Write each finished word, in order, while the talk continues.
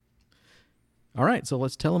All right, so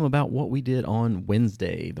let's tell them about what we did on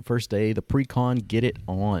Wednesday, the first day, the pre-con Get It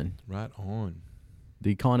On. Right on.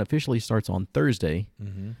 The con officially starts on Thursday,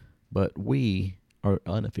 Mm-hmm. but we are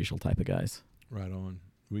unofficial type of guys. Right on.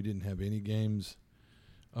 We didn't have any games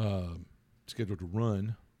scheduled to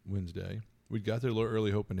run Wednesday. We got there a little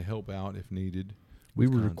early hoping to help out if needed. We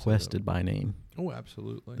with were con requested setup. by name. Oh,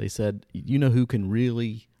 absolutely. They said, you know who can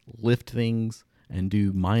really lift things and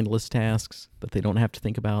do mindless tasks that they don't have to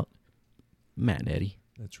think about? Matt and Eddie.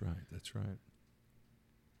 That's right. That's right.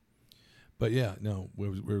 But yeah, no,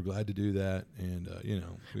 we were glad to do that, and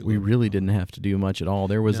We really didn't have to do much at all.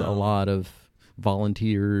 There was a No. lot of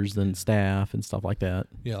volunteers and staff and stuff like that.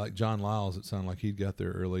 Yeah, like John Lyles, it sounded like he got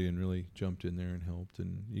there early and really jumped in there and helped,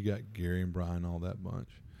 and you got Gary and Brian, all that bunch.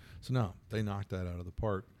 So no, they knocked that out of the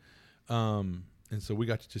park, and so we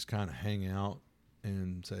got to just kind of hang out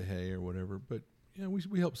and say hey or whatever. But yeah,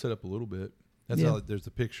 we helped set up a little bit. That's Yeah. how there's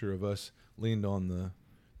a picture of us leaned on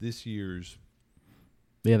this year's.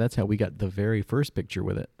 Yeah, that's how we got the very first picture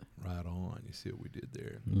with it. Right on. You see what we did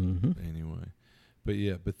there. Mm-hmm. Anyway, but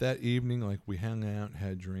yeah, but that evening, like, we hung out,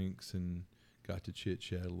 had drinks, and got to chit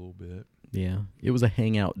chat a little bit. Yeah, it was a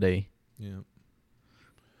hangout day. Yeah,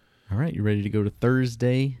 All right, you ready to go to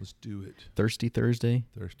Thursday? let's do it. Thirsty Thursday?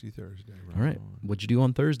 Thirsty Thursday. All right, on. what'd you do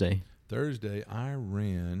on Thursday? Thursday, I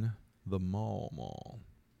ran the Mall,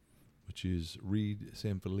 which is Reed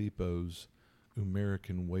Sanfilippo's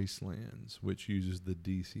American Wastelands, which uses the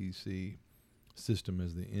DCC system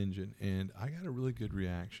as the engine, and I got a really good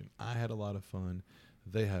reaction. I had a lot of fun.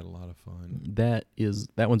 They had a lot of fun. That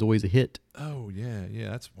one's always a hit. Oh yeah,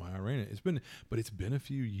 that's why I ran it. It's been a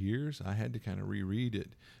few years. I had to kind of reread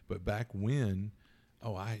it, but back when,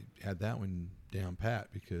 I had that one down pat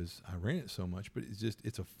because I ran it so much. But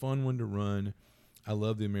it's a fun one to run. I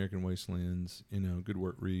love the American Wastelands. Good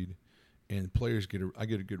work, Reed. And players I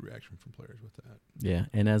get a good reaction from players with that. Yeah,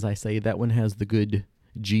 and as I say, that one has the good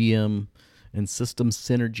GM and system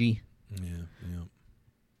synergy Yeah.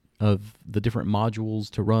 of the different modules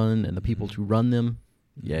to run and the people to run them.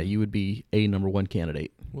 Yeah, you would be a number one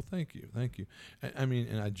candidate. Well, thank you. I mean,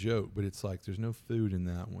 and I joke, but it's like there's no food in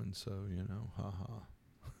that one, so haha.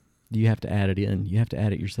 You have to add it in. You have to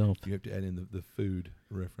add it yourself. You have to add in the food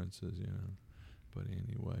references, But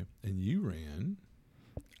anyway, and you ran.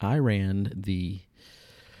 I ran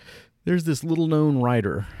there's this little known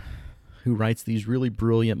writer who writes these really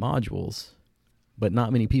brilliant modules, but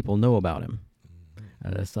not many people know about him.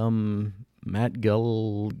 Some Matt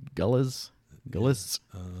Gullitz,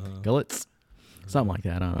 something like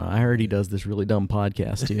that. I don't know. I heard he does this really dumb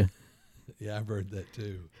podcast too. Yeah, I've heard that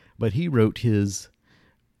too. But he wrote his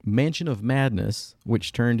Mansion of Madness,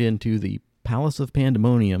 which turned into the Palace of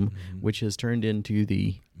Pandemonium, which has turned into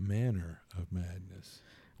the Manor of Madness,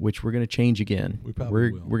 which we're going to change again. We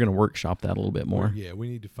probably will. We're going to workshop that a little bit more. Yeah, we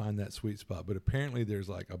need to find that sweet spot. But apparently there's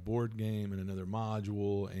like a board game and another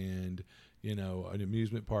module and, an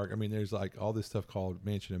amusement park. I mean, there's like all this stuff called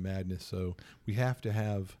Mansion of Madness. So we have to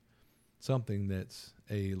have something that's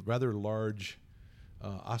a rather large,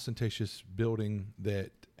 ostentatious building that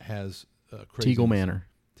has Teagle Manor.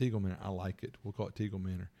 Teagle Manor. I like it. We'll call it Teagle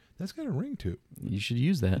Manor. That's got a ring to it. You should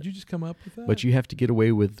use that. Did you just come up with that? But you have to get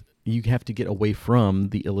away from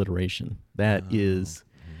the alliteration. That's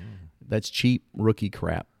cheap rookie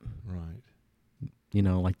crap. Right.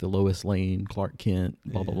 Like the Lois Lane, Clark Kent,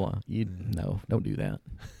 blah blah Yeah. blah. No, don't do that.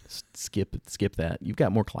 Skip that. You've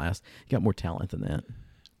got more class. You got more talent than that.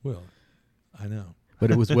 Well, I know.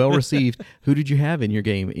 But it was well received. Who did you have in your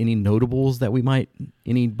game? Any notables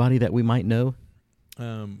anybody that we might know?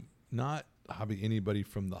 Not anybody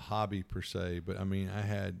from the hobby per se, but I mean, I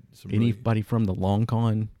had some Anybody from the long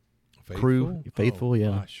con crew? Faithful,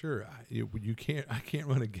 yeah. Sure. I can't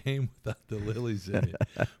run a game without the Lilies in it.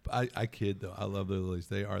 But I kid though. I love the Lilies.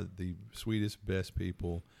 They are the sweetest, best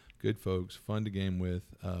people, good folks, fun to game with.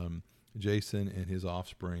 Jason and his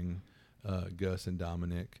offspring, Gus and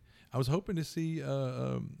Dominic. I was hoping to see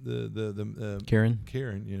the Karen,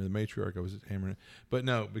 the matriarch. I was hammering it, but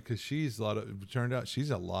no, because it turned out she's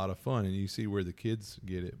a lot of fun, and you see where the kids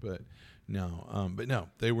get it. But no,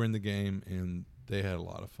 they were in the game and they had a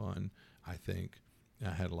lot of fun. I think I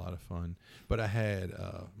had a lot of fun, but I had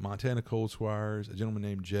Montana Cold Squires, a gentleman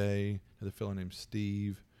named Jay, another fellow named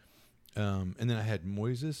Steve, and then I had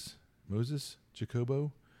Moses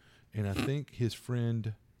Jacobo, and I think his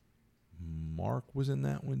friend Mark was in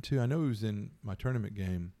that one too. I know he was in my tournament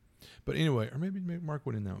game, but anyway, or maybe Mark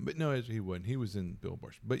wasn't in that one. But no, he wasn't. He was in Bill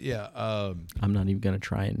Barsh. But yeah, I'm not even going to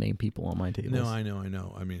try and name people on my tables. No, I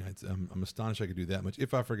know. I mean, I'm astonished I could do that much.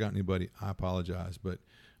 If I forgot anybody, I apologize. But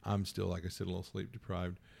I'm still, like I said, a little sleep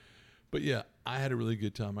deprived. But yeah, I had a really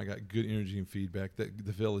good time. I got good energy and feedback. That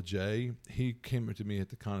the Villa J, he came up to me at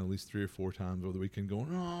the con at least 3 or 4 times over the weekend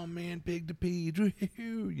going, "Oh man, Big to Pete,"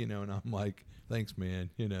 you know, and I'm like, "Thanks,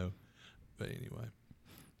 man," you know. But anyway.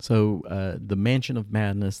 So the Mansion of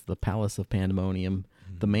Madness, the Palace of Pandemonium,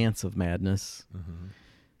 the Manse of Madness,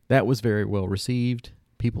 that was very well received.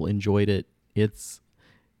 People enjoyed it.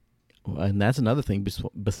 And that's another thing.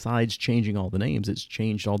 Besides changing all the names, it's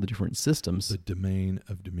changed all the different systems. The Domain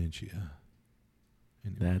of Dementia.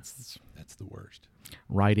 Anyway, that's the worst.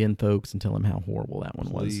 Write in, folks, and tell them how horrible that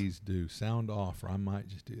one was. Please do. Sound off, or I might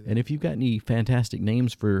just do that. And if you've got any fantastic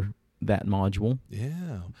names for that module,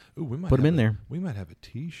 yeah, ooh, we might put them in there. We might have a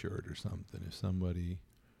T-shirt or something if somebody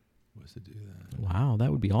was to do that. Wow,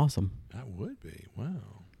 that would be awesome. That would be.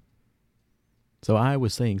 Wow. So I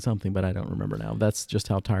was saying something, but I don't remember now. That's just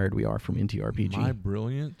how tired we are from NTRPG. My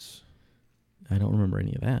Brilliance. I don't remember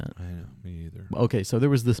any of that. I know, me either. Okay, so there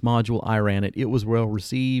was this module. I ran it. It was well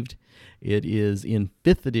received. It is in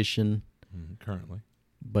 5th edition. Currently.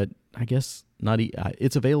 But I guess not.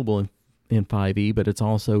 It's available in 5e, but it's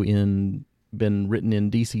also been written in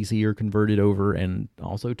DCC or converted over, and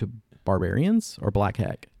also to Barbarians or Black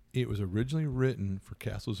Hack. It was originally written for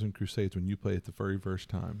Castles and Crusades when you played it the very first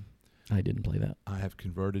time. I didn't play that. I have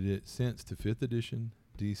converted it since to 5th edition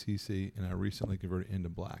DCC, and I recently converted it into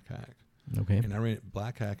Black Hack. Okay. And I ran it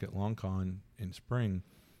Black Hack at LongCon in spring,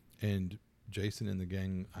 and Jason and the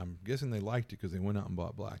gang, I'm guessing they liked it because they went out and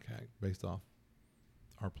bought Black Hack based off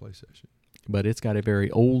our play session. But it's got a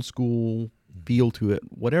very old school feel to it,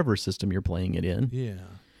 whatever system you're playing it in. Yeah.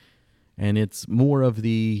 And it's more of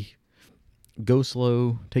the go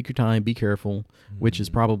slow, take your time, be careful, which is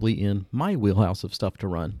probably in my wheelhouse of stuff to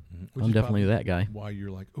run. I'm definitely that guy. Why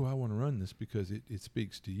you're like, oh, I want to run this because it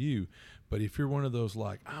speaks to you. But if you're one of those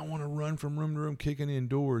like, I want to run from room to room, kicking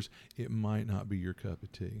indoors, it might not be your cup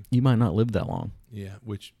of tea. You might not live that long. Yeah,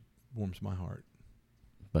 which warms my heart.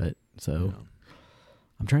 But so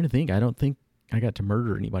I'm trying to think. I don't think I got to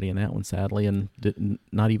murder anybody in that one, sadly, and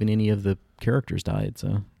not even any of the characters died.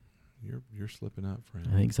 So you're slipping up, friend.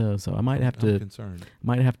 I think so. So I might have I'm concerned.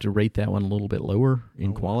 Might have to rate that one a little bit lower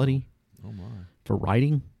in quality. Wow. Oh my! For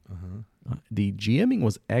writing. The GMing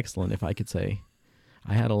was excellent, if I could say.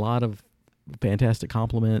 I had a lot of fantastic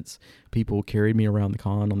compliments. People carried me around the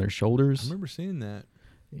con on their shoulders. I remember seeing that.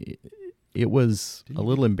 It was a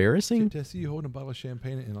little embarrassing. Did I see you holding a bottle of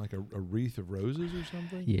champagne and like a wreath of roses or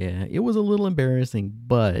something? Yeah, it was a little embarrassing,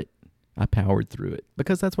 but I powered through it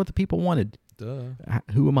because that's what the people wanted. Duh.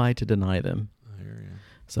 Who am I to deny them? I hear you.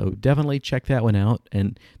 So definitely check that one out,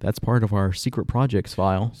 and that's part of our secret projects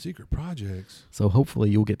file. Secret projects. So hopefully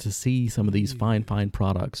you'll get to see some of these fine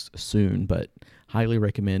products soon, but highly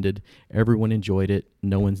recommended. Everyone enjoyed it.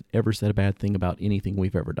 No one's ever said a bad thing about anything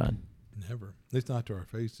we've ever done. Never. At least not to our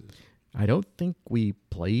faces. I don't think we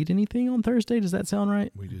played anything on Thursday. Does that sound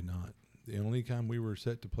right? We did not. The only time we were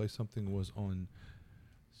set to play something was on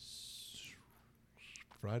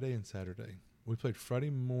Friday and Saturday. We played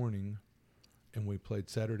Friday morning, and we played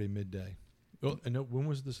Saturday midday. Well, and when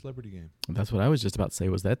was the celebrity game? That's what I was just about to say.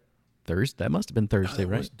 Was that Thursday? That must have been Thursday,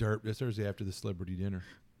 right? That's Thursday after the celebrity dinner.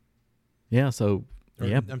 Yeah, so,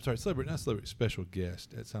 I'm sorry, not celebrity, special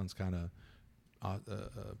guest. That sounds kind of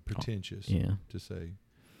pretentious to say.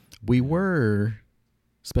 We were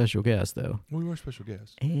special guests, though. We were special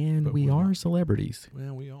guests. And we are celebrities.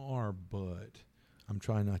 Well, we are, but I'm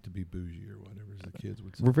trying not to be bougie or whatever, as the kids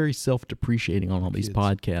would say. We're very self-depreciating on all these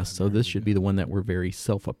podcasts, so this should be the one that we're very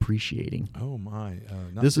self-appreciating. Oh, my.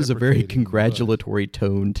 This is a very congratulatory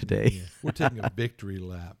tone today. Yeah. We're taking a victory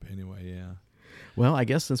lap anyway, yeah. Well, I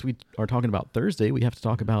guess since we are talking about Thursday, we have to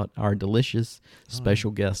talk about our delicious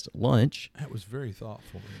special guest lunch. That was very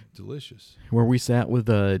thoughtful and delicious. Where we sat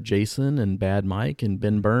with Jason and Bad Mike and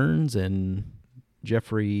Ben Burns and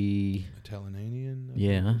Jeffrey Talonanian,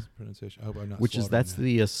 yeah, pronunciation. I hope I'm not. That's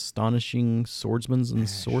the Astonishing Swordsmen and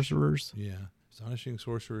Sorcerers. Yeah, Astonishing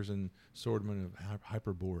Sorcerers and Swordmen of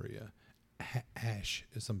Hyperborea. Ash,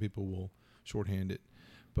 as some people will shorthand it.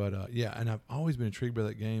 But and I've always been intrigued by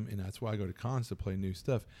that game, and that's why I go to cons to play new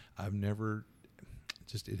stuff. I've never,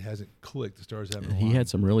 it hasn't clicked. The stars haven't aligned. He had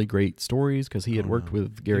some really great stories because he had worked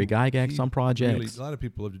with Gary Gygax on projects. Really, a lot of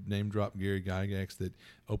people have name dropped Gary Gygax that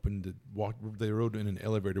they rode in an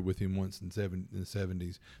elevator with him once in the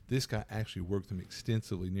 70s. This guy actually worked with him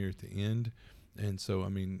extensively near at the end, and so I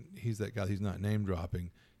mean, he's that guy. He's not name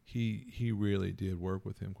dropping. He really did work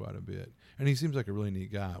with him quite a bit, and he seems like a really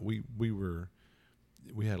neat guy.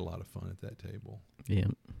 We had a lot of fun at that table. Yeah.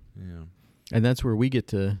 Yeah. And that's where we get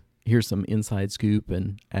to hear some inside scoop.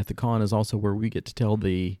 And at the con is also where we get to tell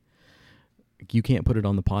the you can't put it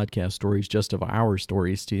on the podcast stories, just of our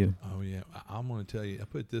stories too. Oh yeah, I'm going to tell you. I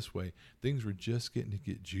put it this way: things were just getting to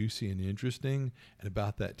get juicy and interesting, and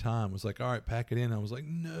about that time, it was like, all right, pack it in. I was like,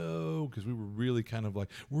 no, because we were really kind of like,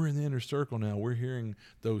 we're in the inner circle now. We're hearing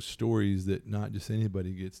those stories that not just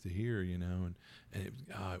anybody gets to hear, and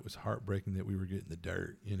it was heartbreaking that we were getting the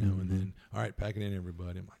dirt, And then, all right, pack it in,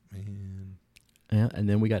 everybody. I'm like, man. Yeah, and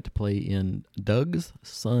then we got to play in Doug's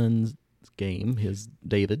son's game, his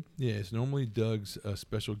David. Yeah, it's normally Doug's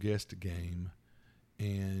special guest game,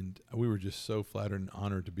 and we were just so flattered and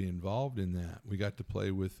honored to be involved in that. We got to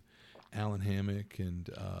play with Alan Hammock and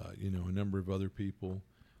a number of other people.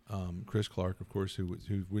 Chris Clark, of course, who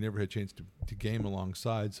we never had a chance to game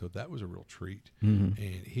alongside, so that was a real treat. Mm-hmm.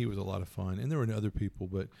 And he was a lot of fun. And there were other people,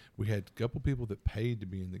 but we had a couple people that paid to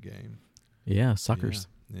be in the game. Yeah, suckers.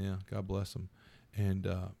 Yeah, God bless them. And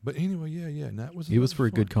but anyway, yeah, and that was it was for a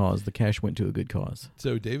fun. good cause. The cash went to a good cause.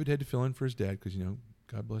 So David had to fill in for his dad because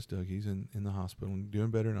God bless Doug. He's in the hospital and doing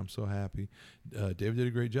better, and I'm so happy. David did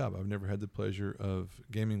a great job. I've never had the pleasure of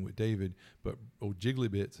gaming with David, but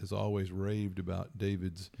Jiggly has always raved about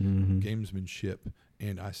David's gamesmanship,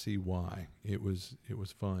 and I see why. It was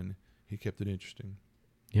fun. He kept it interesting.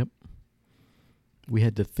 Yep. We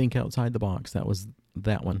had to think outside the box. That was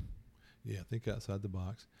that one. Yeah, think outside the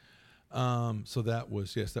box. So that would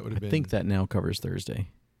have been. I think that now covers Thursday.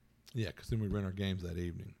 Yeah, because then we run our games that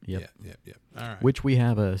evening. Yep. Yeah. All right. Which we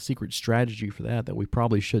have a secret strategy for that we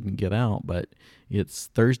probably shouldn't give out, but it's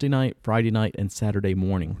Thursday night, Friday night, and Saturday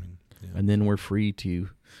morning. Yeah. And then we're free to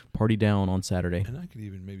party down on Saturday. And I could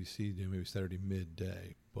even maybe see maybe Saturday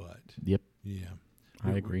midday, but yep. Yeah.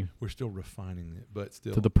 I agree. We're still refining it, but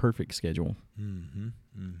still. To the perfect schedule. Mm-hmm.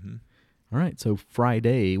 Mm-hmm. All right, so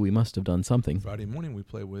Friday we must have done something. Friday morning we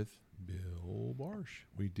play with Bill Barsh.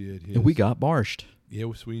 We did his. And we got barshed.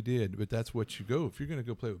 Yes, we did. But that's what you go. If you're going to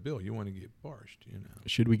go play with Bill, you want to get barshed,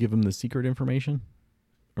 Should we give him the secret information?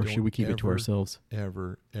 Or should we keep it to ourselves?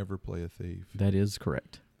 Ever play a thief. That is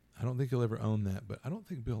correct. I don't think he'll ever own that, but I don't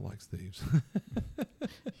think Bill likes thieves.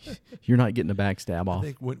 You're not getting a backstab off. I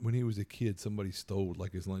think when he was a kid, somebody stole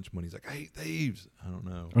like his lunch money. He's like, I hate thieves. I don't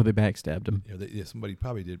know. Or they backstabbed him. Yeah, somebody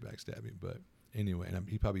probably did backstab him, but anyway, and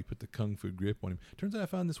he probably put the kung fu grip on him. Turns out I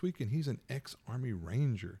found this weekend he's an ex-Army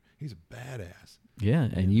Ranger. He's a badass. Yeah,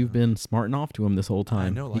 and you've been smarting off to him this whole time. I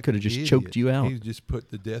know, he could have just choked you out. He just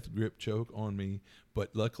put the death grip choke on me,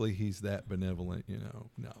 but luckily he's that benevolent,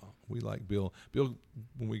 No, we like Bill. Bill,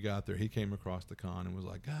 when we got there, he came across the con and was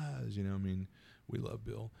like, guys, we love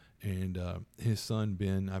Bill. And his son,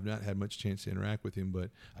 Ben, I've not had much chance to interact with him,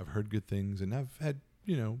 but I've heard good things, and I've had,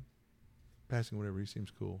 passing whatever, he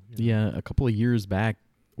seems cool. Yeah, a couple of years back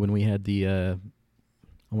when we had the, I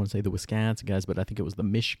want to say the Wisconsin guys, but I think it was the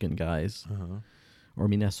Michigan guys. Uh-huh. Or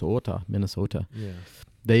Minnesota. Yeah.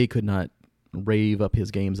 They could not rave up his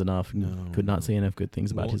games enough. No, could not say enough good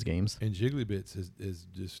things about his games. And Jiggly is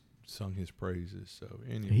just sung his praises. So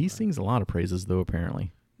anyway. He sings a lot of praises, though,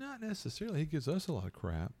 apparently. Not necessarily. He gives us a lot of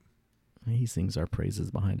crap. He sings our praises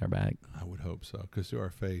behind our back. I would hope so, because to our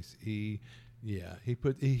face, he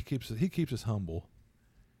keeps us humble.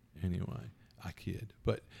 Anyway, I kid,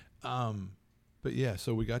 but yeah.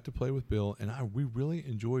 So we got to play with Bill, and we really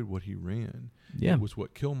enjoyed what he ran. Yeah, it was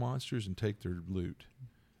kill monsters and take their loot,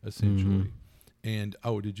 essentially. Mm-hmm. And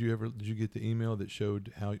did you get the email that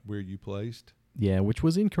showed where you placed? Yeah, which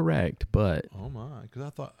was incorrect, but oh my, because I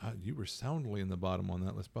thought you were soundly in the bottom on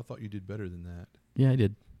that list, but I thought you did better than that. Yeah, I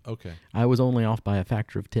did. Okay. I was only off by a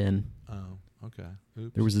factor of 10. Oh, okay.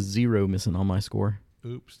 Oops. There was a 0 missing on my score.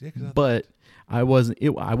 Oops. Yeah, but I wasn't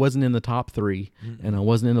in the top 3, and I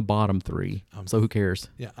wasn't in the bottom 3. So who cares?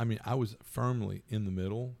 Yeah, I mean, I was firmly in the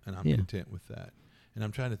middle, and I'm content with that. And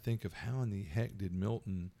I'm trying to think of how in the heck did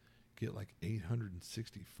Milton get like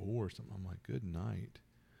 864 or something. I'm like, good night.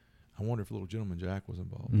 I wonder if Little Gentleman Jack was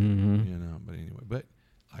involved. Mm-hmm. But anyway, but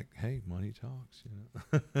like, hey, money talks.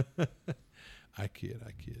 I kid.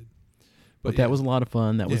 But that was a lot of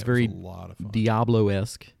fun. That was very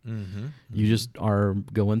Diablo-esque. Mm-hmm. You just are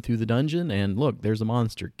going through the dungeon, and look, there's a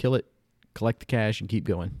monster. Kill it, collect the cash, and keep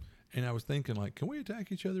going. And I was thinking, like, can we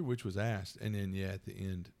attack each other? Which was asked. And then, at the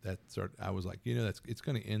end, I was like, it's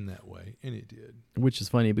going to end that way. And it did. Which is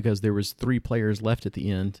funny because there was 3 players left at the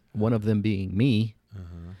end, one of them being me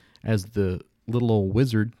as the little old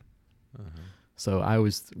wizard. So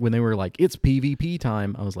when they were like, it's PvP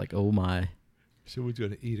time, I was like, oh my. So we're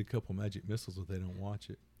going to eat a couple magic missiles if they don't watch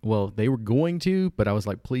it. Well, they were going to, but I was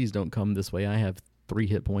like, please don't come this way. I have 3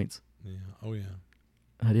 hit points. Yeah. Oh, yeah.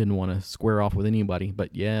 I didn't want to square off with anybody.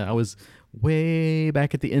 But, yeah, I was way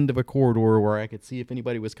back at the end of a corridor where I could see if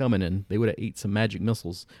anybody was coming, and they would have ate some magic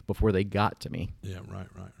missiles before they got to me. Yeah, right.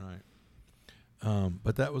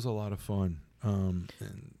 But that was a lot of fun. And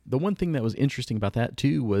The one thing that was interesting about that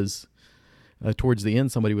too was towards the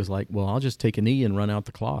end, somebody was like, "Well, I'll just take a knee and run out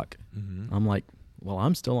the clock." mm-hmm. I'm like, "Well,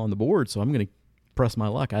 I'm still on the board, so I'm going to press my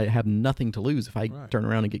luck. I have nothing to lose. If I Right. turn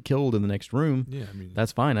around and get killed in the next room, Yeah, I mean,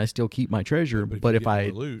 that's fine. I still keep my treasure. But if But you if get I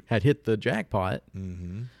more loot- had hit the jackpot,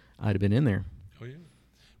 mm-hmm. I'd have been in there." Oh yeah.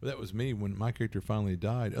 Well, that was me when my character finally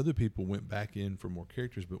died. Other people went back in for more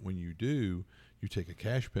characters, but when you do, you take a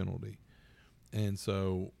cash penalty. And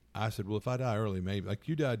so I said, well, if I die early, maybe. Like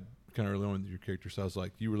you died kind of early on with your character, so I was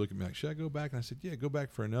like, you were looking at me like, should I go back? And I said, yeah, go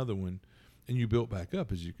back for another one. And you built back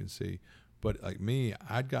up, as you can see. But like me,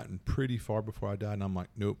 I'd gotten pretty far before I died, and I'm like,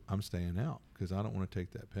 nope, I'm staying out because I don't want to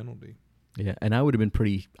take that penalty. Yeah, and I would have been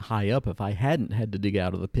pretty high up if I hadn't had to dig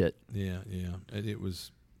out of the pit. Yeah, yeah. And it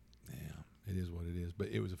was, yeah, it is what it is. But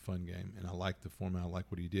it was a fun game, and I liked the format. I like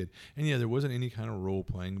what he did. And yeah, there wasn't any kind of role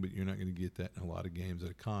playing, but you're not going to get that in a lot of games at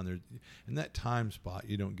a con. There's, in that time spot,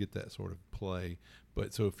 you don't get that sort of play.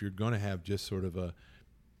 But so if you're going to have just sort of a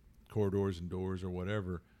corridors and doors or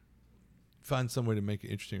whatever, find some way to make it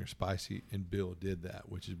interesting or spicy. And Bill did that,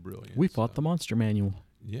 which is brilliant. We fought the monster manual.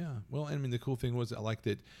 Yeah. Well, I mean, the cool thing was I liked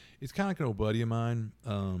that it's kind of like an old buddy of mine.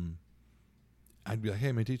 I'd be like,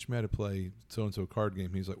 hey, man, teach me how to play so-and-so card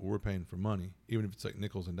game. He's like, well, we're paying for money, even if it's like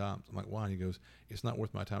nickels and dimes. I'm like, why? And he goes, it's not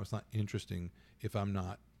worth my time. It's not interesting if I'm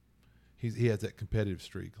not. He has that competitive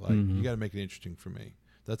streak. Like, you got to make it interesting for me.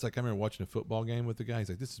 That's like I remember watching a football game with the guy. He's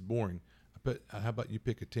like, this is boring. But how about you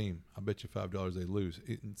pick a team? I bet you $5 they lose.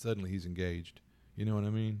 And suddenly he's engaged. You know what I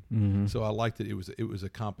mean? Mm-hmm. So I liked that it was a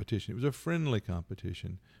competition. It was a friendly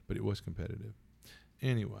competition, but it was competitive.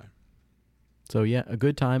 Anyway. So yeah, a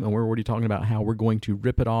good time, and we're already talking about how we're going to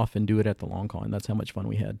rip it off and do it at the Long Con. That's how much fun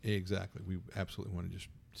we had. Exactly. We absolutely want to just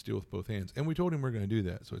steal with both hands. And we told him we're going to do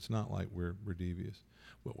that, so it's not like we're devious.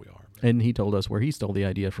 Well, we are. And he told us where he stole the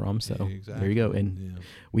idea from, so exactly. there you go. And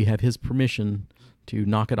we have his permission to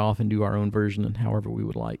knock it off and do our own version and however we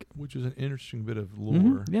would like. Which is an interesting bit of lore.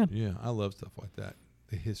 Mm-hmm, yeah. Yeah, I love stuff like that.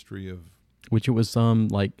 The history of... Which it was some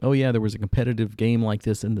like, oh yeah, there was a competitive game like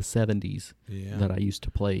this in the 70s that I used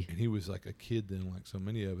to play. And he was like a kid then, like so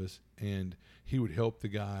many of us, and he would help the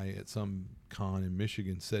guy at some con in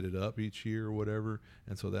Michigan set it up each year or whatever,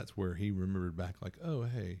 and so that's where he remembered back like, oh,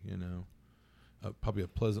 hey, probably a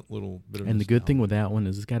pleasant little bit of And the good thing nostalgia. with that one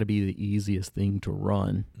is it's got to be the easiest thing to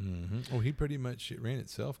run. Mm-hmm. Oh, he pretty much it ran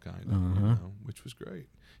itself kind of, which was great.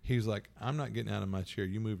 He was like, I'm not getting out of my chair.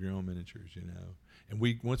 You move your own miniatures, And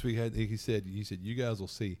he said, you guys will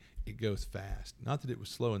see it goes fast. Not that it was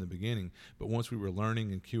slow in the beginning, but once we were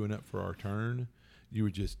learning and queuing up for our turn,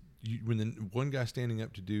 when the one guy standing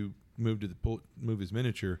up to move his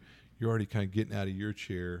miniature, you're already kind of getting out of your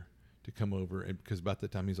chair to come over, and because about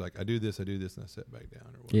that time he's like, I do this, and I sit back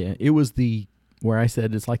down or whatever. Yeah, it was where I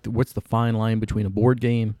said it's like what's the fine line between a board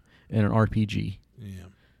game and an RPG. Yeah.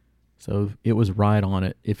 So it was right on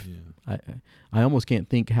it. I almost can't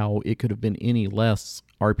think how it could have been any less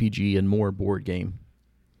RPG and more board game,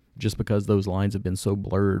 just because those lines have been so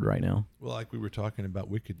blurred right now. Well, like we were talking about,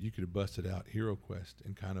 you could have busted out Hero Quest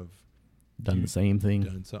and kind of Done the same thing.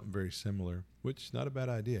 Done something very similar, which is not a bad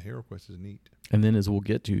idea. Hero Quest is neat. And then as we'll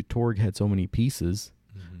get to, Torg had so many pieces.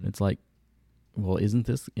 Mm-hmm. It's like, well, isn't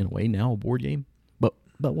this in a way now a board game?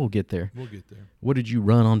 But we'll get there. We'll get there. What did you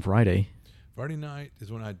run on Friday? Friday night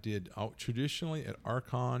is when I did traditionally at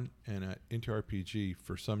Archon and at NTRPG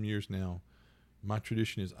for some years now. My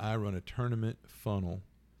tradition is I run a tournament funnel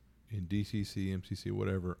in DCC, MCC,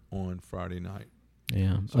 whatever on Friday night.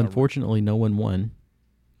 Yeah. So unfortunately, no one won.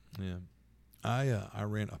 Yeah. I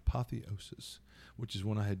ran Apotheosis, which is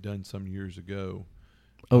one I had done some years ago.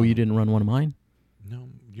 Oh, you didn't run one of mine? No,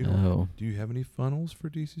 you don't. Oh. Do you have any funnels for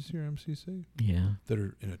DCC or MCC? Yeah. That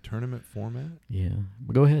are in a tournament format? Yeah.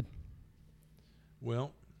 But go ahead.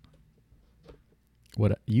 Well,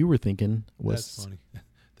 what you were thinking was... That's funny.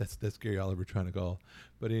 That's Gary Oliver trying to call.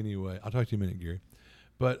 But anyway, I'll talk to you in a minute, Gary.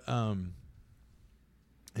 But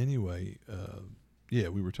anyway,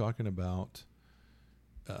 we were talking about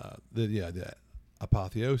the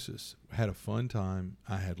Apotheosis. Had a fun time.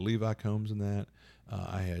 I had Levi Combs in that.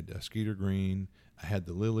 I had Skeeter Green. I had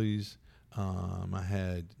the Lilies. I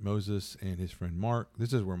had Moses and his friend Mark.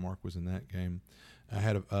 This is where Mark was in that game. I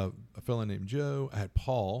had a fellow named Joe. I had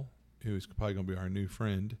Paul, who is probably going to be our new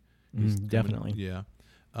friend. Definitely. Yeah.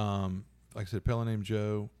 Like I said, a fellow named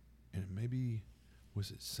Joe, and maybe,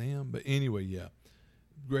 was it Sam? But anyway, yeah.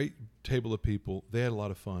 Great table of people. They had a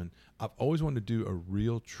lot of fun. I've always wanted to do a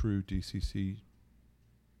real, true DCC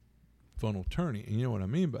funnel tourney. And you know what I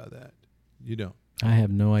mean by that? You don't. I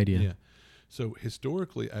have no idea. Yeah. So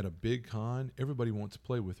historically, at a big con, everybody wants to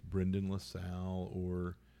play with Brendan LaSalle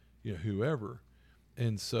or whoever.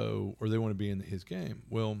 And so, or they want to be in his game.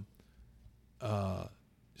 Well, so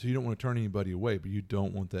you don't want to turn anybody away, but you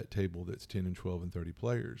don't want that table that's 10 and 12 and 30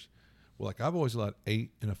 players. Well, like I've always allowed 8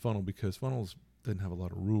 in a funnel because funnels doesn't have a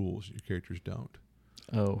lot of rules. Your characters don't.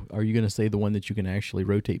 Oh, are you going to say the one that you can actually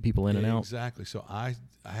rotate people in and out? Exactly. So I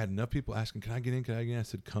had enough people asking, can I get in? Can I get in? I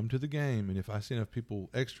said, come to the game. And if I see enough people,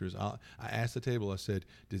 extras, I asked the table, I said,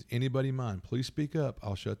 does anybody mind? Please speak up.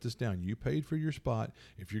 I'll shut this down. You paid for your spot.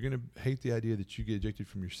 If you're going to hate the idea that you get ejected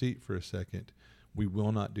from your seat for a second, we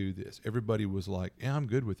will not do this. Everybody was like, yeah, I'm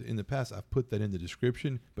good with it. In the past, I've put that in the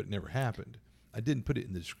description, but it never happened. I didn't put it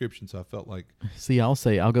in the description, so I felt like... See,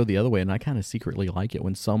 I'll go the other way, and I kind of secretly like it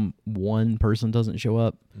when one person doesn't show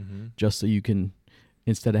up, just so you can,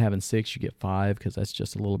 instead of having 6, you get 5, because that's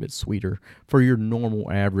just a little bit sweeter for your normal,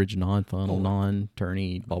 average, non-funnel,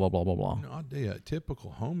 non-tourney, blah, blah, blah, blah, blah. No, I'll tell you, a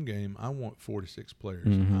typical home game, I want 4 to 6 players.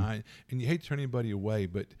 Mm-hmm. And you hate to turn anybody away,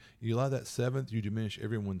 but you allow that 7th, you diminish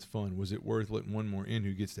everyone's fun. Was it worth letting one more in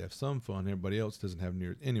who gets to have some fun, and everybody else doesn't have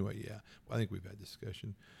near... Anyway, yeah, I think we've had this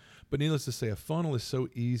discussion. But needless to say, a funnel is so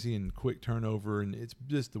easy and quick turnover, and it's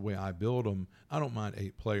just the way I build them. I don't mind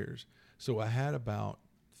 8 players. So I had about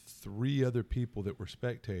 3 other people that were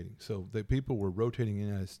spectating. So the people were rotating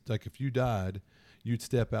in. As, like if you died, you'd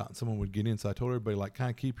step out and someone would get in. So I told everybody, like, kind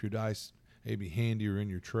of keep your dice maybe handy or in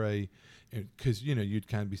your tray, because, you know, you'd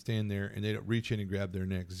kind of be standing there and they'd reach in and grab their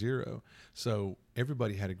next 0. So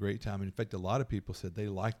everybody had a great time. And in fact, a lot of people said they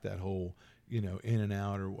liked that whole, you know, in and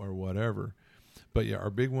out or whatever. But yeah, our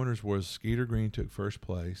big winners was Skeeter Green took first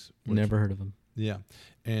place. Never heard of him. Yeah.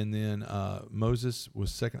 And then Moses was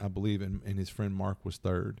second, I believe, and his friend Mark was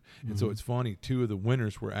third. And so it's funny, 2 of the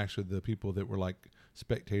winners were actually the people that were like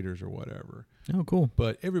spectators or whatever. Oh, cool.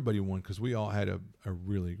 But everybody won because we all had a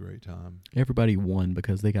really great time. Everybody won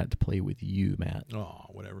because they got to play with you, Matt. Oh,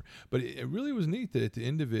 whatever. But it really was neat that at the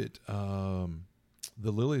end of it,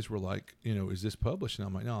 the Lilies were like, you know, is this published? And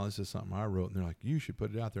I'm like, no, this is something I wrote. And they're like, you should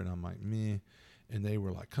put it out there. And I'm like, meh. And they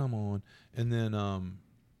were like, come on. And then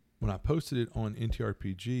when I posted it on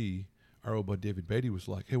NTRPG, our old buddy David Beatty was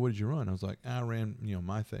like, hey, what did you run? I was like, I ran, you know,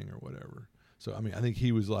 my thing or whatever. So, I mean, I think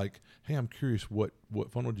he was like, hey, I'm curious, what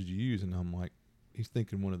funnel did you use? And I'm like, he's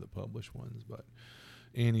thinking one of the published ones. But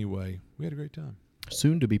anyway, we had a great time.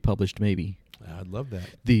 Soon to be published, maybe. I'd love that.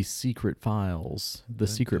 The secret files, the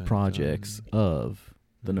secret projects of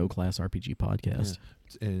the No Class RPG podcast.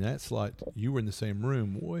 Yeah. And in that slot, you were in the same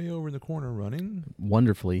room, way over in the corner, running.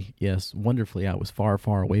 Wonderfully, yes, wonderfully. I was far,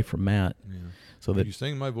 far away from Matt, so that you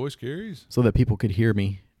saying my voice carries, so that people could hear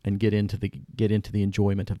me and get into the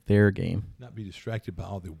enjoyment of their game. Not be distracted by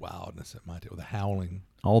all the wildness at my table, the howling,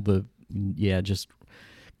 all the just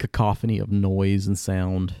cacophony of noise and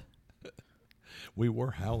sound. We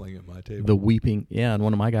were howling at my table. The weeping, and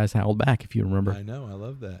one of my guys howled back, if you remember. I know, I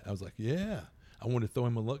love that. I was like, yeah. I wanted to throw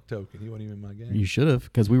him a luck token. He wasn't even in my game. You should have,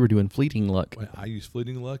 because we were doing fleeting luck. I used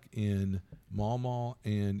fleeting luck in Maw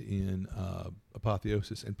and in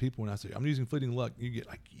Apotheosis. And people, when I say, I'm using fleeting luck, you get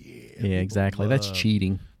like, yeah. Yeah, exactly. That's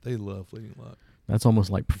cheating. They love fleeting luck. That's almost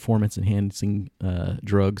like performance-enhancing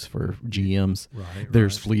drugs for GMs. Right.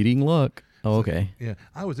 There's fleeting luck. Oh, okay. Yeah.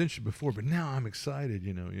 I was interested before, but now I'm excited,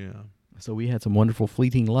 you know, yeah. So we had some wonderful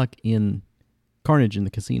fleeting luck in Carnage in the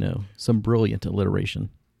Casino. Some brilliant alliteration.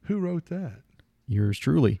 Who wrote that? Yours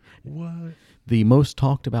truly. What? The most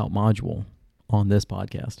talked about module on this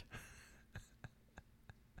podcast.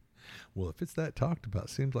 Well, if it's that talked about,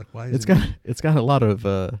 seems like why it's got a lot of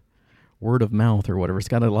word of mouth or whatever. It's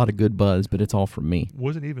got a lot of good buzz, but it's all from me.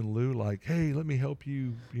 Wasn't even Lou like, hey, let me help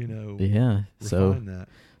you, you know, refine that.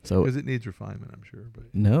 So because it needs refinement, I'm sure. But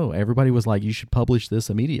no, everybody was like, you should publish this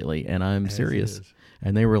immediately, and I'm serious.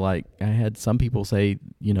 And they were like, I had some people say,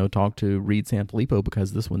 you know, talk to Reed Sanfilippo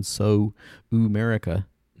because this one's so America,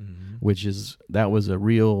 that was a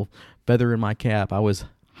real feather in my cap. I was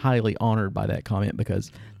highly honored by that comment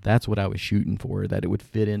because that's what I was shooting for, that it would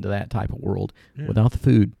fit into that type of world without the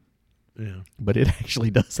food. Yeah. But it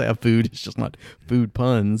actually does have food. It's just not food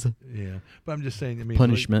puns. Yeah. But I'm just saying, I mean,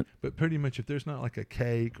 punishment. But pretty much if there's not like a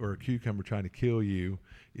cake or a cucumber trying to kill you,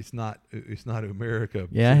 it's not America.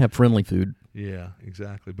 Yeah, I have friendly food. Yeah,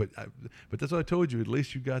 exactly. But that's what I told you. At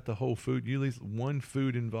least you got the whole food. You at least one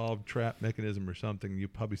food involved trap mechanism or something you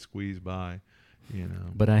probably squeeze by, you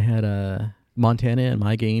know. But I had Montana in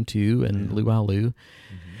my game too, and Luau Lu,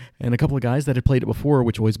 and a couple of guys that had played it before,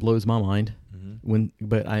 which always blows my mind.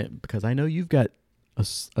 Because I know you've got a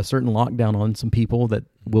certain lockdown on some people that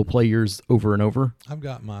will play yours over and over. I've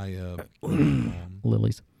got my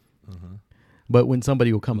Lilies. But when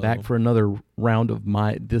somebody will come back for another round of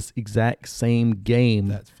this exact same game,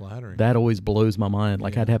 that's flattering. That always blows my mind.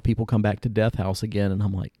 Like I'd have people come back to Death House again, and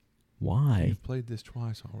I'm like, why? You've played this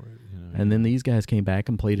twice already. You know, And then these guys came back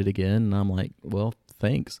and played it again, and I'm like, well,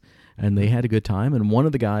 thanks. And they had a good time. And one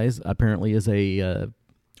of the guys apparently is a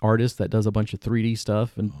artist that does a bunch of 3D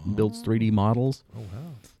stuff and builds 3D models. Oh,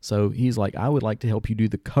 wow. So he's like, I would like to help you do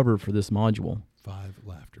the cover for this module. 5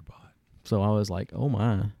 laughter bot. So I was like, oh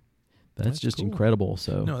my, that's just cool. incredible.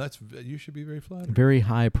 So No, you should be very flattered. very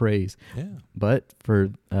high praise. Yeah. But for,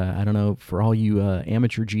 I don't know, for all you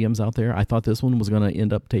amateur GMs out there, I thought this one was going to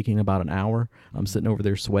end up taking about an hour. I'm sitting over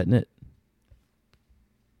there sweating it.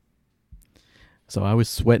 So I was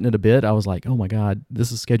sweating it a bit. I was like, oh my God,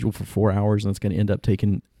 this is scheduled for 4 hours and it's going to end up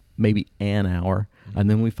taking maybe an hour. Mm-hmm. And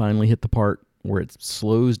then we finally hit the part where it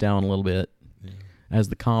slows down a little bit Yeah. as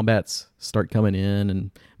the combats start coming in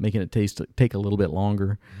and making it take a little bit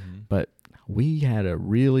longer. Mm-hmm. But we had a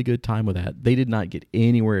really good time with that. They did not get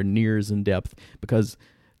anywhere near as in depth because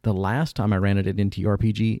the last time I ran it at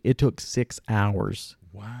NTRPG, it took 6 hours.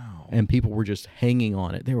 Wow. And people were just hanging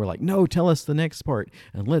on it. They were like, no, tell us the next part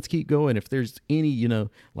and let's keep going. If there's any,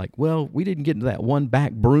 like, well, we didn't get into that one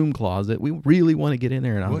back broom closet. We really want to get in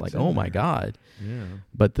there. And I was What's like, in oh my there? God. Yeah.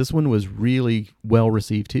 But this one was really well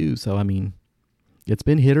received too. So, I mean, it's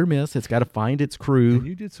been hit or miss. It's got to find its crew. And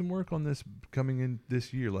you did some work on this coming in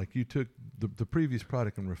this year. Like you took the previous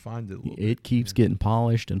product and refined it a little bit. It keeps getting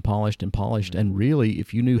polished and polished and polished. And really,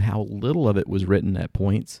 if you knew how little of it was written at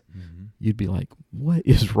points, Mm-hmm. you'd be like, what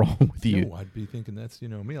is wrong with you? No, I'd be thinking that's,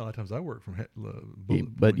 me, a lot of times I work from bullet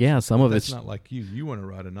But points. yeah, some of That's it's, not like you. You want to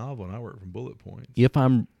write a novel and I work from bullet points. if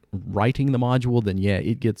I'm writing the module, then yeah,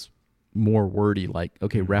 it gets more wordy, like,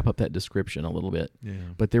 okay, wrap up that description a little bit. Yeah.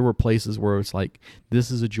 But there were places where it's like, this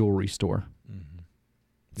is a jewelry store. Mm-hmm.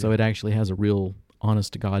 So Yeah. it actually has a real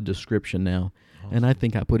honest to God description now. Awesome. And I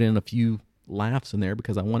think I put in a few laughs in there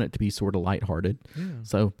because I want it to be sort of lighthearted. Yeah.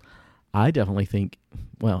 So I definitely think,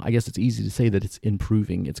 well, I guess it's easy to say that it's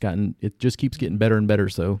improving. It just keeps getting better and better.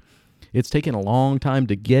 So it's taken a long time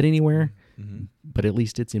to get anywhere, Mm-hmm. but at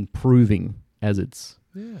least it's improving as it's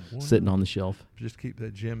Yeah. sitting on the shelf. Just keep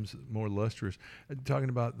that gems more lustrous. Talking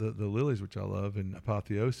about the lilies, which I love, and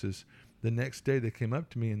apotheosis, the next day they came up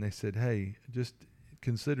to me and they said, hey, just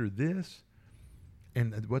consider this.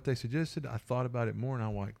 And what they suggested, I thought about it more, and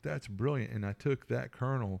I'm like, that's brilliant. And I took that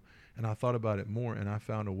kernel, and I thought about it more, and I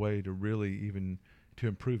found a way to really even to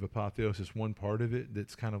improve apotheosis, one part of it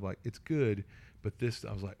that's kind of like, it's good, but this,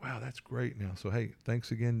 I was like, wow, that's great now. So, hey,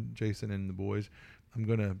 thanks again, Jason and the boys. I'm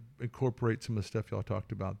going to incorporate some of the stuff y'all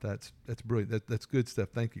talked about. That's brilliant. That's good stuff.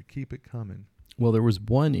 Thank you. Keep it coming. Well, there was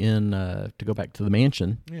one in, to go back to the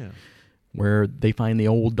mansion, Yeah. where they find the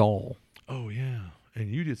old doll. Oh, yeah. And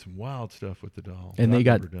you did some wild stuff with the doll. And that they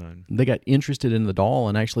I've got never done. they got interested in the doll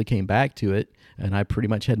and actually came back to it. And I pretty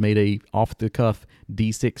much had made a off the cuff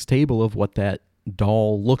D6 table of what that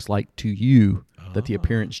doll looks like to you. That the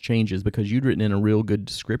appearance changes because you'd written in a real good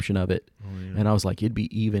description of it. Oh, yeah. And I was like, it'd be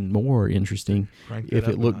even more interesting Crank that if up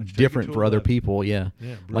it a looked notch. Take it different to for other 11. people. Yeah.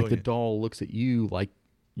 Yeah, Like the brilliant. doll looks at you like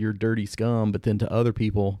you're dirty scum, but then to other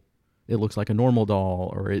people, it looks like a normal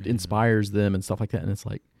doll or it inspires them and stuff like that. And it's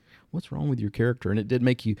like, what's wrong with your character? And it did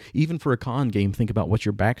make you, even for a con game, think about what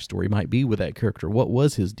your backstory might be with that character. What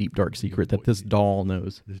was his deep, dark secret that this doll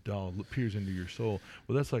knows? This doll peers into your soul.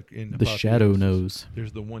 Well, that's like in The shadow Apotheosis. knows.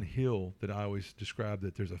 There's the one hill that I always describe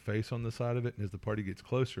that there's a face on the side of it, and as the party gets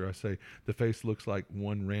closer, I say the face looks like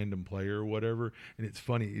one random player or whatever. And it's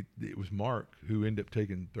funny, it was Mark who ended up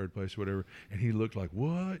taking third place or whatever, and he looked like,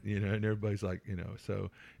 what? And everybody's like,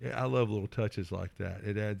 so yeah, I love little touches like that.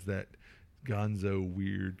 It adds that gonzo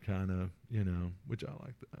weird kind of, which I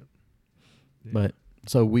like that. Yeah. But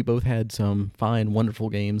so we both had some fine, wonderful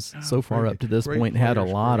games so far Great- up to this great point. Had a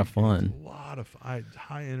players, lot great of fun. games, a lot of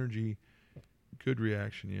high energy, good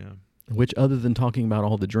reaction. Yeah. Which, other than talking about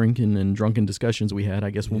all the drinking and drunken discussions we had, I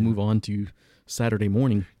guess we'll Yeah. move on to Saturday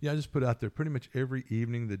morning. Yeah, I just put out there pretty much every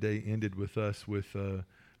evening the day ended with us with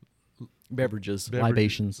Beverages, beverage-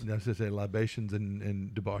 libations. I was going to say libations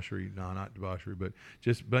and debauchery. No, not debauchery, but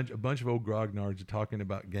just a bunch of old grognards talking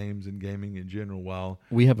about games and gaming in general while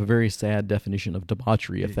We have a very sad definition of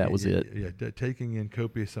debauchery, if that was it. Yeah, taking in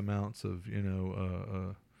copious amounts of You were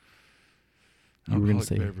going to alcoholic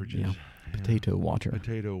say, beverages, yeah, potato water.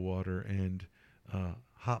 potato water, and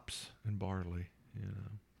hops and barley.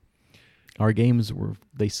 Our games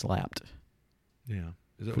they slapped. Yeah.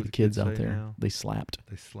 Is that For what the kids out say there, now? they slapped.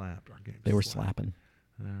 They slapped our games. They were slapped. slapping.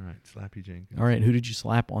 All right, Slappy Jenkins. All right, who did you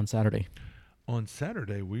slap on Saturday? On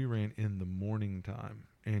Saturday, we ran in the morning time,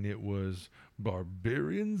 and it was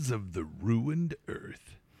Barbarians of the Ruined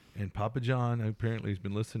Earth. And Papa John apparently has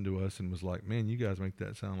been listening to us and was like, man, you guys make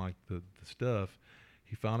that sound like the stuff.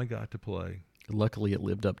 He finally got to play. Luckily, it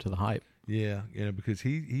lived up to the hype. Yeah, because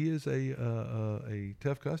he is a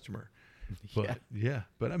tough customer. But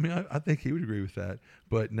but I mean, I think he would agree with that.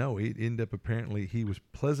 But no, he ended up apparently he was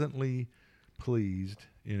pleasantly pleased.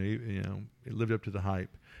 It lived up to the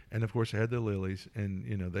hype. And of course, I had the Lilies,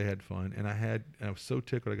 and they had fun. And I was so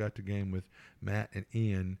tickled. I got to game with Matt and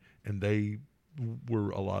Ian, and they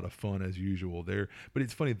were a lot of fun as usual there. But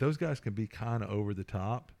it's funny; those guys can be kind of over the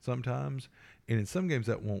top sometimes, and in some games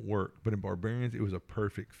that won't work. But in Barbarians, it was a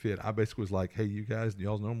perfect fit. I basically was like, "Hey, you guys,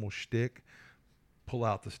 y'all's normal shtick. Pull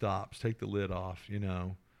out the stops, take the lid off,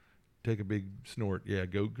 take a big snort. Yeah,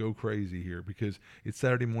 go crazy here," because it's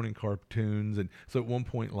Saturday morning cartoons. And so at one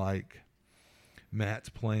point, like, Matt's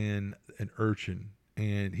playing an urchin,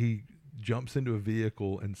 and he jumps into a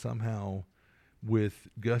vehicle and somehow with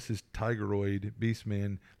Gus's Tigeroid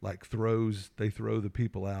Beastman, like they throw the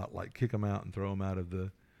people out, like kick them out and throw them out of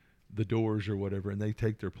the doors or whatever, and they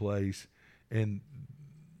take their place. And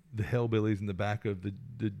the hellbillies in the back of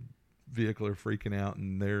the vehicle are freaking out,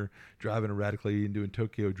 and they're driving erratically and doing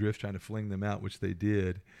Tokyo drift, trying to fling them out, which they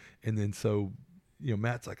did. And then so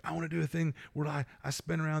Matt's like, I want to do a thing where I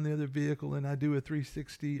spin around the other vehicle and I do a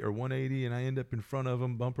 360 or 180 and I end up in front of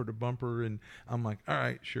them bumper to bumper. And I'm like, all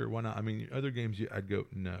right, sure, why not? I mean, other games I'd go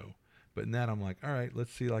no, but in that I'm like, all right,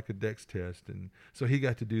 let's see like a dex test. And so he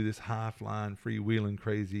got to do this high flying, freewheeling,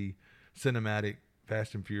 crazy, cinematic,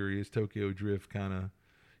 Fast and Furious Tokyo drift kind of.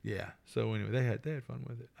 Yeah. So anyway, they had fun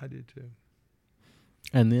with it. I did too.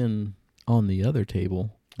 And then on the other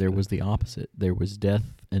table, there was the opposite. There was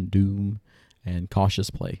Death and Doom and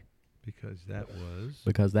Cautious Play. Because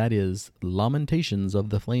that is Lamentations of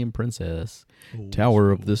the Flame Princess,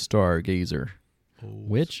 Tower of the Stargazer.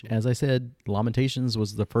 Which, as I said, Lamentations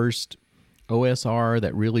was the first OSR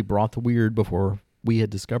that really brought the weird before we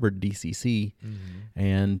had discovered DCC. Mm-hmm.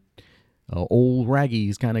 And old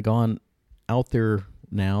Raggy's kind of gone out there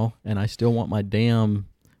now, and I still want my damn,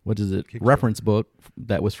 reference book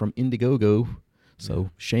that was from Indiegogo.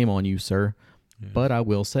 So shame on you, sir. Yeah. But I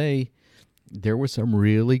will say there was some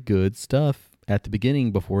really good stuff at the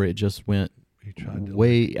beginning before it just went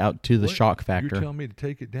way out to the shock factor. You're telling me to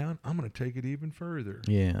take it down? I'm going to take it even further.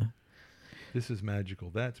 Yeah. This is magical.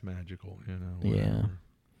 That's magical, whatever. Yeah.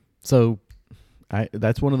 So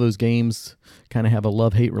that's one of those games, kind of have a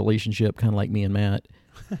love-hate relationship, kind of like me and Matt.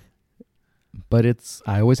 But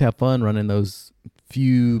I always have fun running those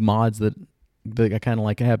few mods that I kind of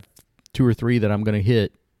like. I have 2 or 3 that I'm going to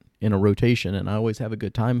hit in a rotation, and I always have a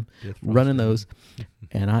good time running those.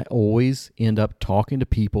 And I always end up talking to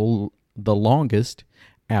people the longest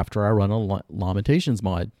after I run a Lamentations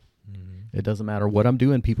mod. Mm-hmm. It doesn't matter what I'm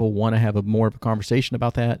doing. People want to have more of a conversation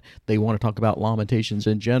about that. They want to talk about Lamentations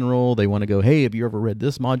in general. They want to go, hey, have you ever read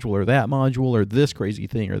this module or that module or this crazy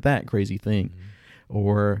thing or that crazy thing? Mm-hmm.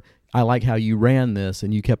 Or I like how you ran this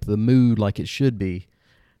and you kept the mood like it should be.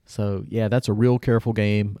 So, yeah, that's a real careful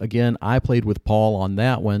game. Again, I played with Paul on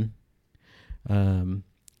that one.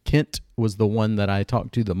 Kent was the one that I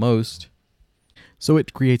talked to the most. So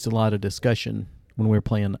it creates a lot of discussion when we're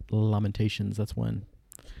playing Lamentations. That's one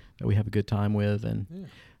that we have a good time with. And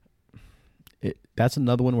that's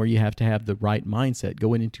another one where you have to have the right mindset.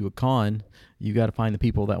 Going into a con, you got to find the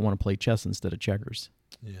people that want to play chess instead of checkers.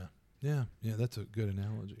 Yeah. Yeah, that's a good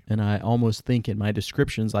analogy. And I almost think in my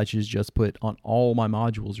descriptions I should just put on all my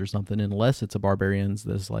modules or something, unless it's a Barbarians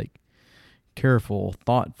that's like careful,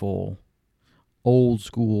 thoughtful, old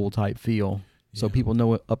school type feel, so people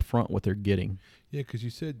know up front what they're getting. Yeah, because you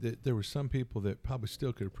said that there were some people that probably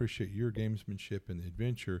still could appreciate your gamesmanship and the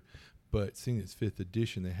adventure, but seeing it's 5th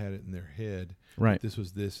edition, they had it in their head. Right. This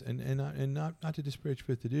was this, and not to disparage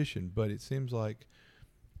 5th edition, but it seems like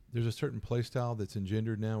there's a certain play style that's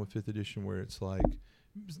engendered now with 5th edition where it's like,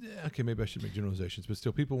 okay, maybe I should make generalizations, but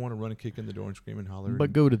still people want to run and kick in the door and scream and holler.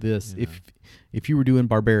 But go to this. If you were doing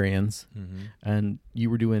Barbarians and you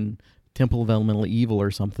were doing Temple of Elemental Evil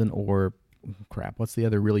or something, or what's the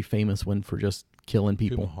other really famous one for just killing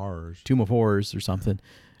people? Tomb of Horrors or something.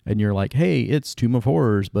 And you're like, hey, it's Tomb of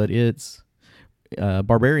Horrors, but it's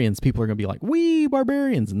Barbarians. People are going to be like, wee,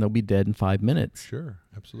 Barbarians, and they'll be dead in 5 minutes. Sure,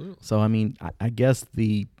 absolutely. So, I mean, I guess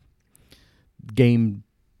the game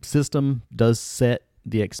system does set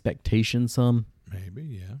the expectation some. Maybe,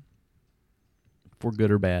 yeah. For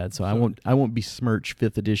good or bad. So I won't besmirch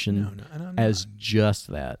 5th edition as just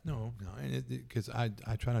that. No, and because I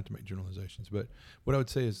try not to make generalizations, but what I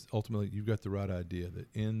would say is ultimately you've got the right idea that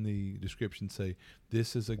in the description say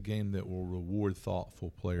this is a game that will reward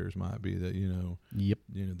thoughtful players. Might be that Yep.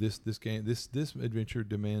 This game this adventure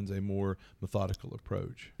demands a more methodical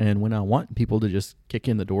approach. And when I want people to just kick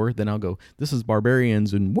in the door, then I'll go, this is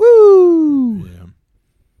Barbarians and woo. Yeah.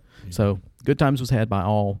 So Good times was had by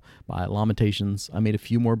all, by Lamentations. I made a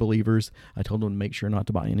few more believers. I told him to make sure not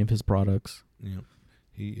to buy any of his products. Yep.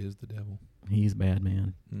 He is the devil. He's bad,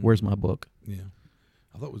 man. Mm. Where's my book? Yeah.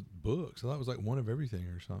 I thought it was books. I thought it was like one of everything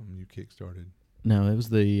or something you kickstarted. No, it was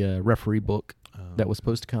the referee book that was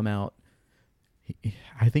supposed to come out.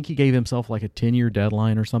 I think he gave himself like a 10-year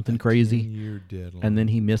deadline or something crazy. 10-year deadline. And then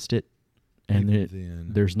he missed it. And then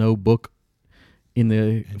there's no book in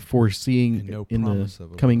the and foreseeing, no in the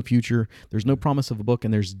coming future. There's no promise of a book,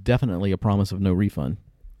 and there's definitely a promise of no refund.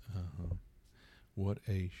 Uh-huh. What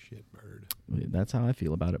a shitbird. That's how I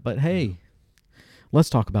feel about it. But hey, let's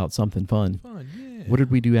talk about something fun. Fun, yeah. What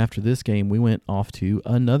did we do after this game? We went off to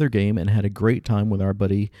another game and had a great time with our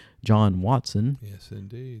buddy John Watson. Yes,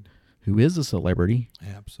 indeed. Who is a celebrity.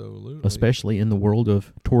 Absolutely. Especially in the world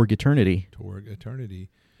of Torg Eternity. Torg Eternity.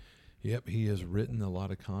 Yep, he has written a lot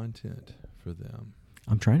of content for them.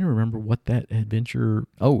 I'm trying to remember what that adventure...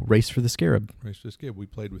 Oh, Race for the Scarab. Race for the Scarab. We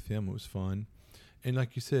played with him. It was fun. And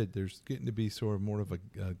like you said, there's getting to be sort of more of a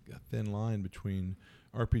thin line between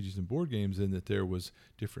RPGs and board games in that there was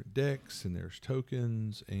different decks and there's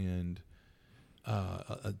tokens and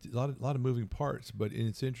a lot of moving parts. But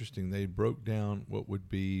it's interesting. They broke down what would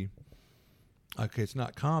be... Okay, it's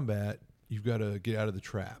not combat. You've got to get out of the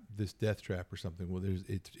trap, this death trap or something. Well,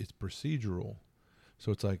 it's procedural.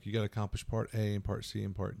 So it's like you got to accomplish part A and part C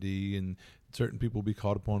and part D, and certain people will be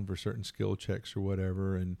called upon for certain skill checks or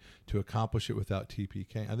whatever, and to accomplish it without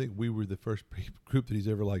TPK. I think we were the first group that he's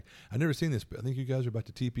ever like, I've never seen this, but I think you guys are about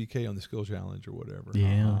to TPK on the skill challenge or whatever.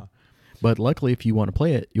 Yeah. But luckily, if you want to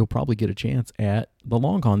play it, you'll probably get a chance at the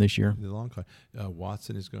Long Con this year. The Long Con.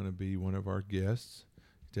 Watson is going to be one of our guests.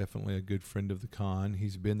 Definitely a good friend of the con.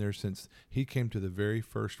 He's been there since he came to the very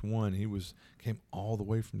first one. Came all the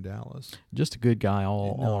way from Dallas. Just a good guy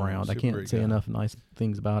all around. I can't say enough nice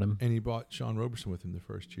things about him. And he brought Sean Roberson with him the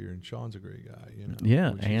first year, and Sean's a great guy. You know.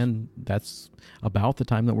 Yeah, and that's about the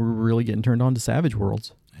time that we're really getting turned on to Savage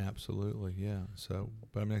Worlds. Absolutely, yeah. So,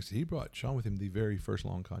 but I mean, he brought Sean with him the very first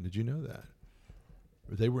Long Con. Did you know that?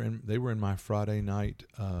 They were in my Friday night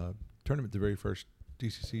tournament, the very first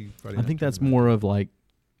DCC Friday night. I think that's tournament. more of like,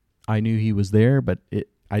 I knew he was there, but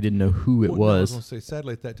I didn't know who it was. No, I was going to say,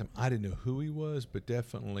 sadly at that time, I didn't know who he was, but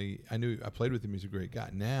definitely I played with him. He's a great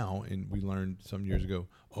guy now, and we learned some years ago,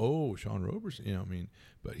 oh, Sean Roberson, you know what I mean?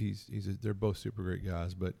 But they're both super great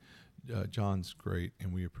guys, but John's great,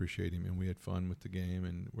 and we appreciate him, and we had fun with the game,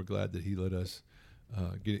 and we're glad that he let us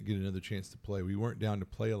get another chance to play. We weren't down to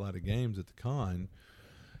play a lot of games at the con,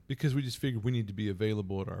 because we just figured we need to be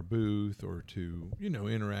available at our booth or to,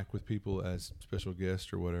 interact with people as special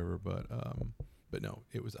guests or whatever. But no,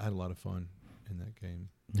 I had a lot of fun in that game.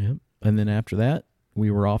 Yep. And then after that,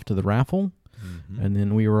 we were off to the raffle, and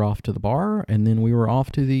then we were off to the bar, and then we were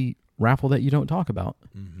off to the raffle that you don't talk about.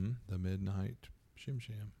 The Midnight Shim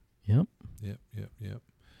Sham. Yep. Yep.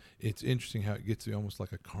 It's interesting how it gets to be almost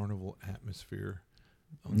like a carnival atmosphere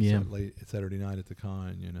on late Saturday night at the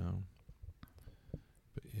con,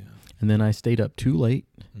 But yeah. And then I stayed up too late,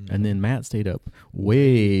 and then Matt stayed up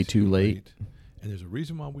way too late. And there's a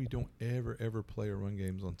reason why we don't ever play or run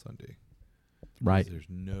games on Sunday. Right. There's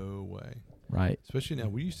no way. Right. Especially now,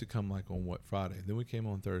 we used to come like on Friday. Then we came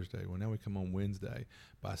on Thursday. Well, now we come on Wednesday.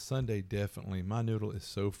 By Sunday, definitely, my noodle is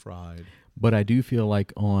so fried. But I do feel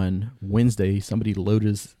like on Wednesday, somebody loaded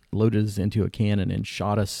us into a cannon and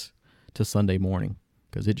shot us to Sunday morning.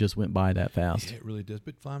 Because it just went by that fast. Yeah, it really does.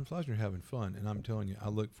 But Flying Flies are having fun. And I'm telling you, I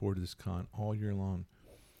look forward to this con all year long.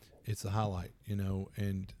 It's the highlight,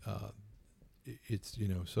 and it's,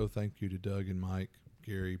 so thank you to Doug and Mike,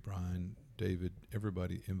 Gary, Brian, David,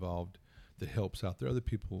 everybody involved that helps out. There are other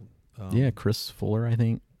people. Chris Fuller, I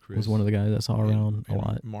think, was one of the guys I saw around a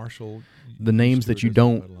lot. Marshall. The names that you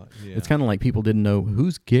don't, it's kind of like people didn't know,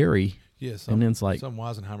 who's Gary? Yeah, and then it's like, some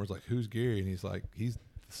Weisenheimer's like, who's Gary? And he's like, he's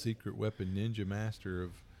secret weapon ninja master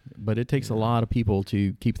of. But it takes a lot of people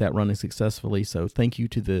to keep that running successfully. So thank you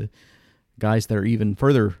to the guys that are even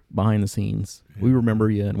further behind the scenes. Yeah. We remember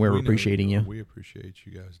you, and we're appreciating you. We appreciate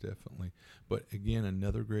you guys, definitely. But again,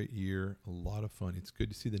 another great year, a lot of fun. It's good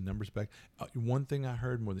to see the numbers back. One thing I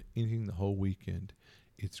heard more than anything the whole weekend,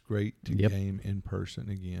 it's great to game in person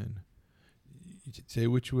again. You say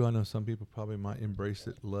what you will. I know some people probably might embrace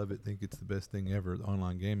it, love it, think it's the best thing ever, the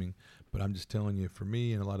online gaming. But I'm just telling you, for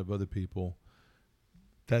me and a lot of other people,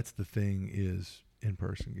 that's the thing, is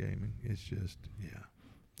in-person gaming. It's just,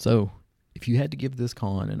 So if you had to give this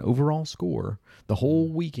con an overall score, the whole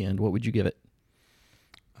weekend, what would you give it?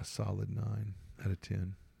 A solid 9 out of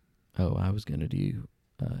 10. Oh, I was going to do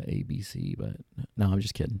ABC, but no, I'm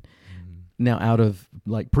just kidding. Now, out of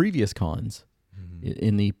like previous cons,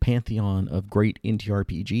 In the pantheon of great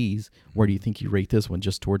NTRPGs, where do you think you rate this one?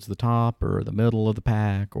 Just towards the top or the middle of the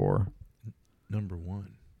pack? Or Number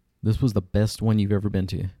one. this was the best one you've ever been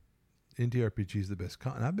to? NTRPG is the best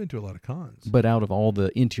con. I've been to a lot of cons. But out of all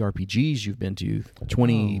the NTRPGs you've been to,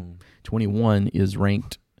 2021 is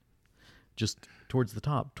ranked just towards the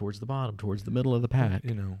top, towards the bottom, towards the middle of the pack.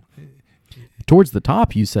 You know, Towards the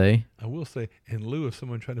top, you say? I will say, in lieu of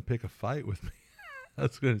someone trying to pick a fight with me, I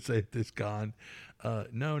was going to say at this con,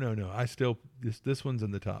 no. I still this one's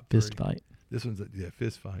in the top Fist three. fight. This one's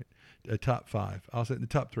fist fight. Top 5. I'll say the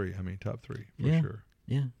top 3. I mean, top 3 for sure.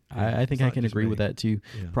 Yeah. Yeah, I think it's I not can just agree me. with that too.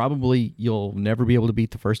 Yeah. Probably you'll never be able to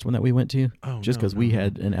beat the first one that we went to, just because we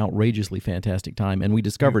had an outrageously fantastic time, and we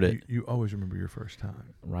discovered it. You always remember your first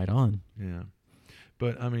time. Right on. Yeah.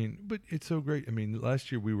 But it's so great. I mean,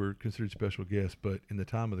 last year we were considered special guests, but in the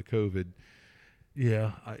time of the COVID,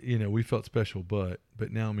 we felt special. But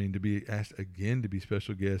now, I mean, to be asked again to be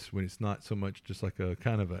special guests when it's not so much just like a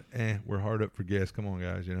kind of we're hard up for guests. Come on,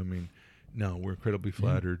 guys. No, we're incredibly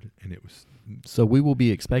flattered, and it was. So we will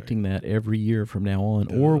be expecting that every year from now on,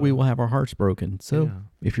 or we will have our hearts broken. So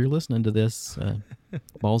if you're listening to this,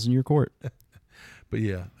 ball's in your court. But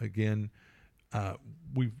yeah, again,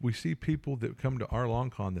 we see people that come to our long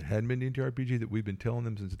con that hadn't been to NTRPG that we've been telling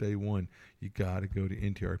them since day one, you got to go to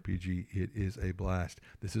NTRPG. It is a blast.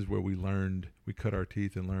 This is where we cut our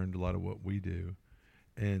teeth and learned a lot of what we do.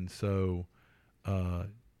 And so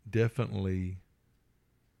definitely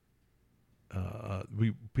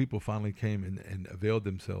people finally came and availed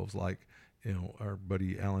themselves, like, our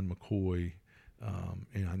buddy Alan McCoy,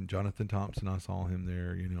 and Jonathan Thompson, I saw him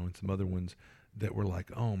there, and some other ones that were like,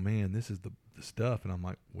 oh man, this is the stuff. And I'm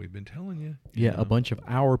like, we've been telling you. Yeah, a bunch of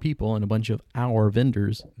our people and a bunch of our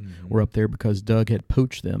vendors were up there because Doug had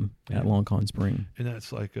poached them at Long Con Spring. And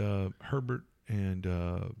that's like Herbert and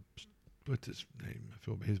what's his name? I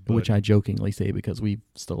feel his buddy. Which I jokingly say because we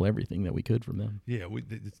stole everything that we could from them. Yeah,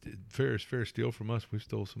 fair steal from us. We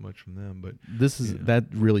stole so much from them, but that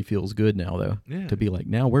really feels good now, though. Yeah. To be like,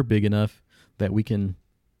 now we're big enough that we can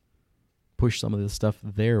push some of this stuff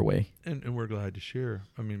their way. And we're glad to share.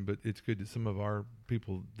 I mean, but it's good that some of our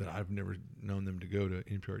people that I've never known them to go to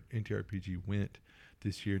NTRPG went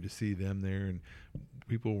this year to see them there, and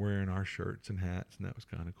people wearing our shirts and hats, and that was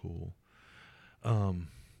kind of cool.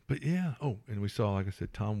 But yeah, and we saw, like I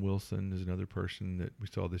said, Tom Wilson is another person that we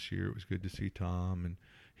saw this year. It was good to see Tom, and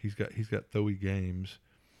he's got Thoey Games.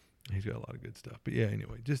 He's got a lot of good stuff. But yeah,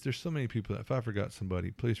 anyway, just there's so many people that if I forgot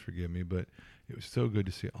somebody, please forgive me. But it was so good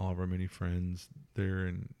to see all of our many friends there,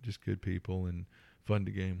 and just good people and fun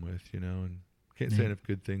to game with, and can't say enough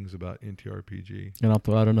good things about NTRPG. And I'll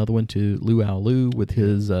throw out another one to Luau Lu with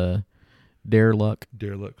his Dare Luck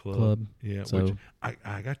Club. Yeah, so, which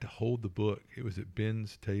I got to hold the book. It was at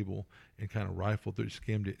Ben's table and kind of rifled through,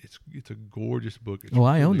 skimmed it. It's a gorgeous book.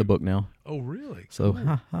 I own the book now. Oh, really? So,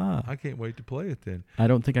 cool. I can't wait to play it then. I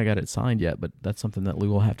don't think I got it signed yet, but that's something that Lou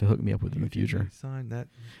will have to hook me up with in the future. Sign that.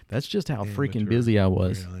 That's just how freaking busy I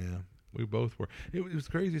was. Yeah. We both were. It was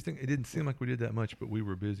the craziest thing. It didn't seem like we did that much, but we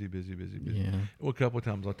were busy. Yeah. Well, a couple of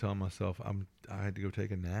times I'll tell myself I had to go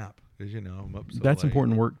take a nap because I'm up so That's late.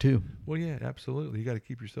 important work too. Well, yeah, absolutely. You got to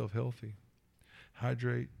keep yourself healthy,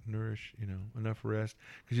 hydrate, nourish. Enough rest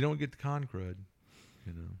because you don't get the con crud.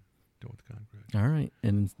 Don't want the con crud. All right,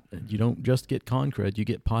 and you don't just get con crud; you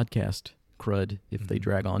get podcast crud if they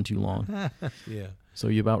drag on too long. Yeah. So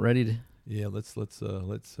you about ready to? Yeah.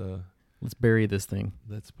 Let's bury this thing.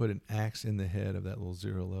 Let's put an axe in the head of that little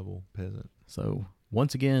 0-level peasant. So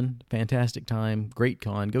once again, fantastic time, great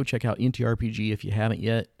con. Go check out NTRPG if you haven't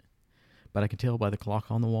yet. But I can tell by the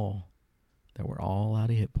clock on the wall that we're all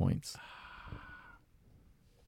out of hit points.